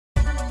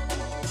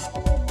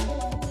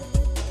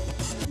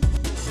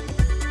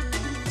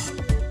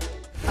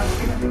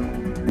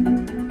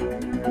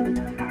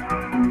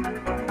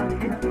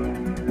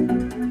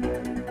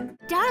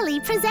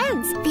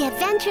presents The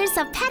Adventures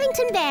of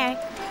Paddington Bear.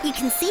 You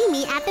can see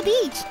me at the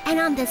beach and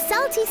on the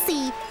salty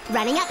sea,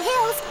 running up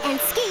hills and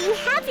skiing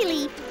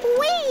happily.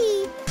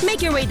 Whee!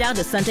 Make your way down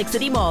to Suntec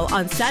City Mall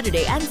on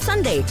Saturday and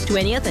Sunday,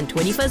 20th and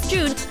 21st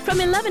June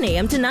from 11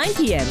 a.m. to 9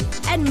 p.m.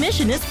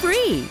 Admission is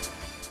free.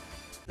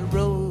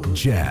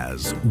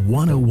 Jazz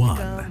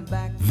 101,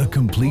 the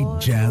complete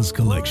jazz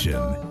collection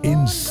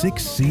in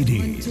 6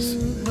 CDs.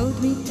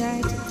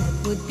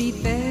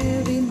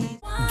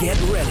 Get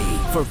ready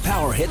for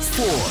Power Hits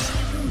 4.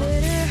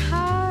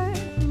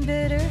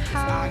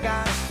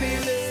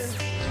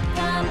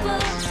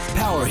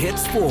 Power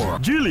Hits 4.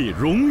 日里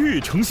荣誉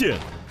呈现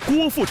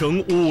郭富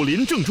城《武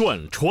林正传》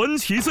传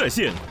奇再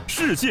现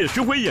世界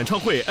巡回演唱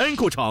会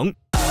Encore 场。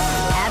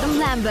 Adam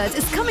Lambert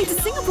is coming to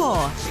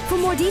Singapore. For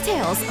more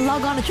details,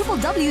 log on to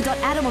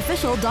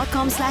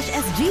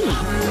www.adamofficial.com/sg.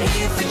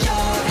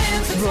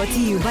 Brought to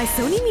you by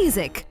Sony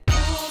Music.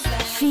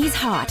 She's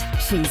hot,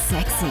 she's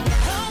sexy.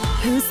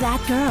 Who's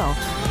that girl?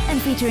 And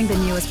featuring the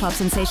newest pop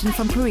sensation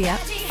from Korea,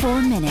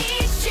 4 Minute.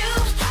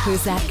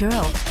 Who's that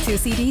girl? 2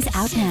 CDs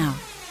out now.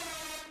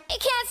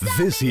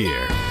 This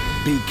year,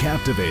 be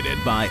captivated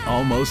by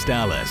Almost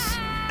Alice.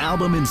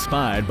 Album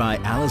inspired by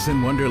Alice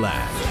in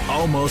Wonderland.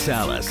 Almost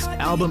Alice.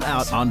 Album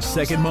out on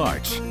 2nd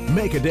March.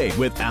 Make a date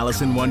with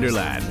Alice in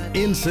Wonderland.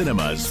 In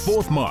cinemas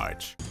 4th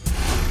March. "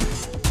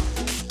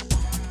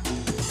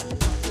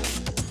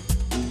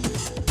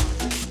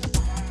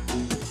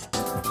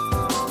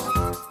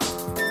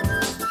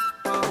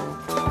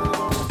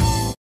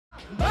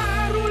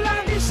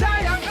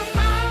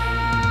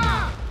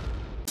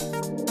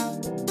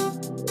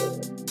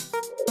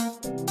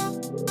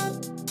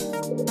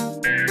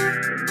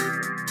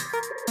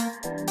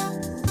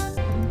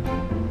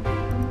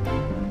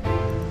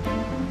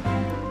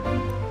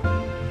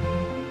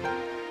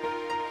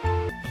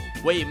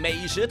为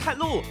美食探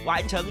路，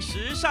完成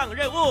时尚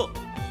任务。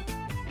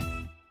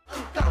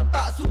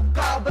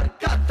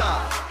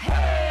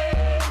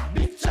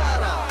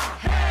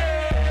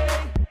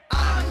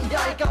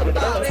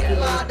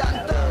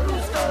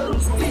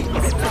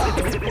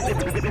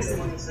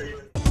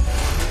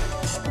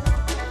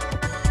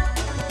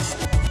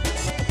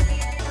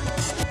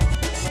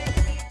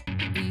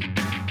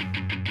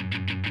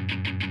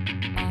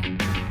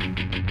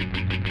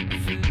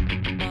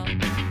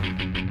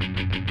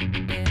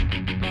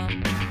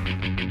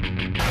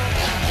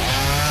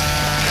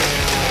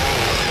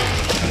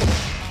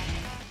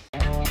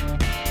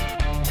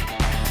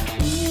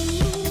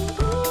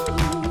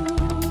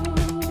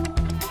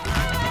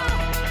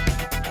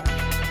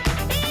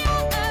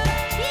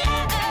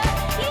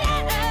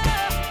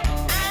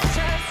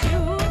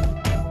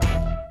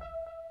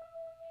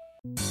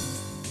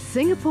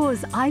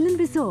Singapore's island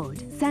resort,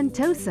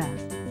 Sentosa.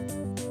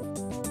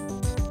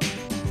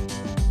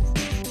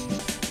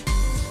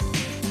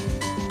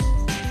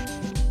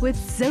 With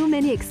so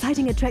many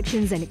exciting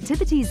attractions and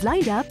activities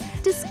lined up,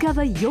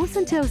 discover your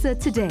Sentosa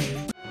today.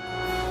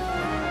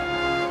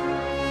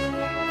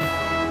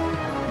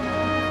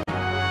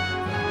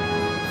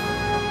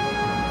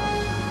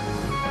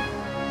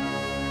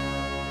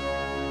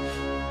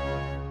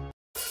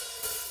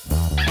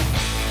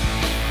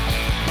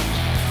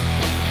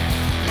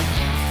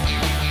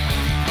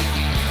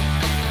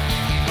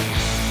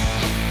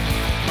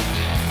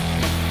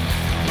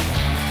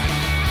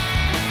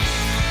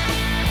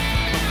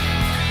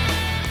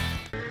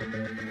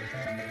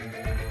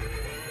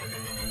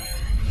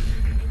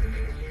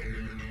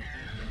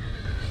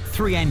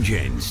 Three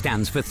Engine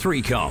stands for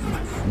 3Com,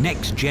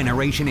 Next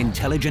Generation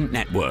Intelligent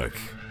Network.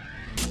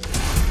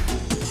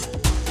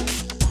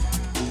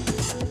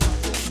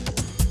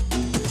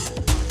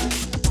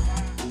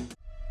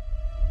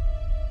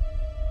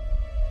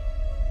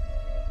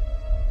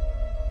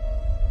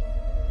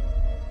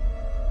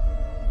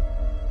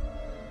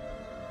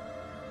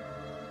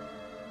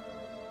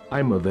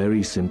 I'm a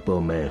very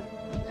simple man.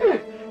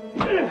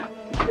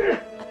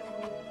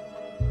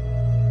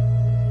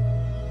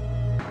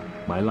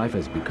 My life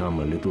has become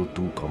a little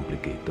too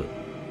complicated.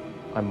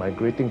 I'm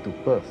migrating to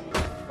Perth.